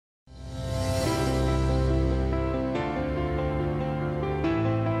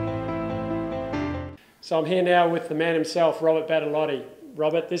So I'm here now with the man himself, Robert Badalotti.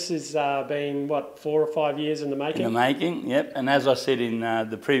 Robert, this has been, what, 4 or 5 years in the making? In the making, yep. And as I said in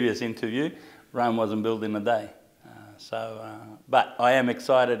the previous interview, Rome wasn't built in a day. But I am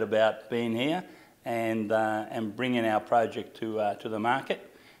excited about being here and bringing our project to the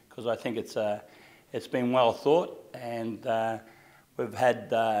market, because I think it's been well thought, and we've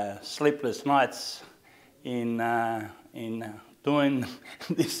had sleepless nights in doing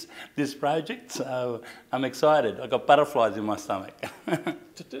this project, so I'm excited. I've got butterflies in my stomach.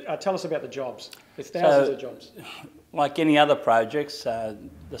 Tell us about the jobs. There's thousands of jobs. Like any other projects, the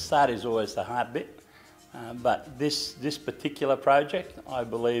start is always the hard bit. But this particular project, I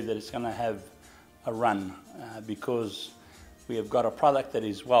believe that it's going to have a run because we have got a product that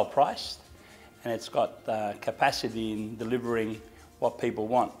is well priced, and it's got capacity in delivering what people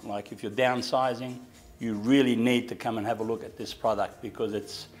want. Like if you're downsizing, you really need to come and have a look at this product, because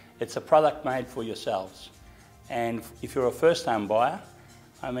it's a product made for yourselves. And if you're a first-home buyer,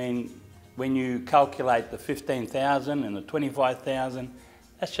 I mean, when you calculate the 15,000 and the 25,000,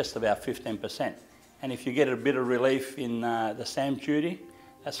 that's just about 15%. And if you get a bit of relief in the stamp duty,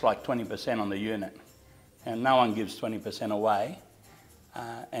 that's like 20% on the unit. And no one gives 20% away,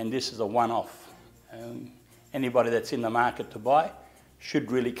 and this is a one-off. Anybody that's in the market to buy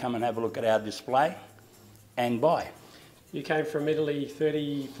should really come and have a look at our display and buy. You came from Italy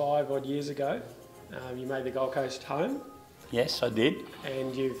 35 odd years ago. You made the Gold Coast home. Yes, I did.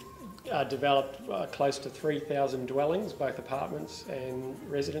 And you've developed close to 3,000 dwellings, both apartments and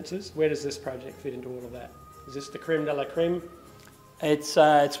residences. Where does this project fit into all of that? Is this the creme de la creme? It's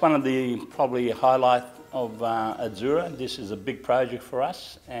one of the probably highlight of Azzura. This is a big project for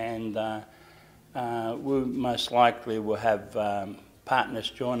us, and we most likely will have partners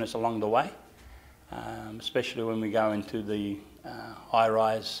join us along the way, especially when we go into the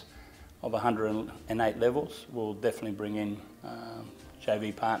high-rise of 108 levels. We'll definitely bring in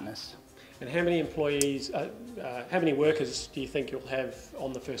JV partners. And how many employees, how many workers do you think you'll have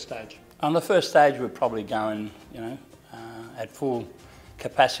on the first stage? On the first stage, we're probably going, at full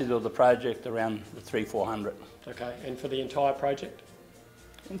capacity of the project, around the 300-400. Okay, and for the entire project?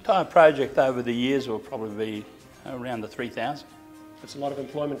 The entire project over the years will probably be around the 3,000. That's a lot of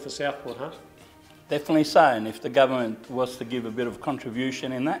employment for Southport, huh? Definitely so, and if the government was to give a bit of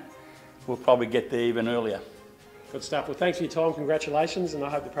contribution in that, we'll probably get there even earlier. Good stuff. Well, thanks for your time, congratulations, and I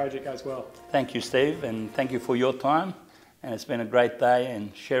hope the project goes well. Thank you, Steve, and thank you for your time, and it's been a great day,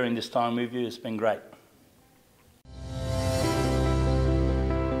 and sharing this time with you has been great.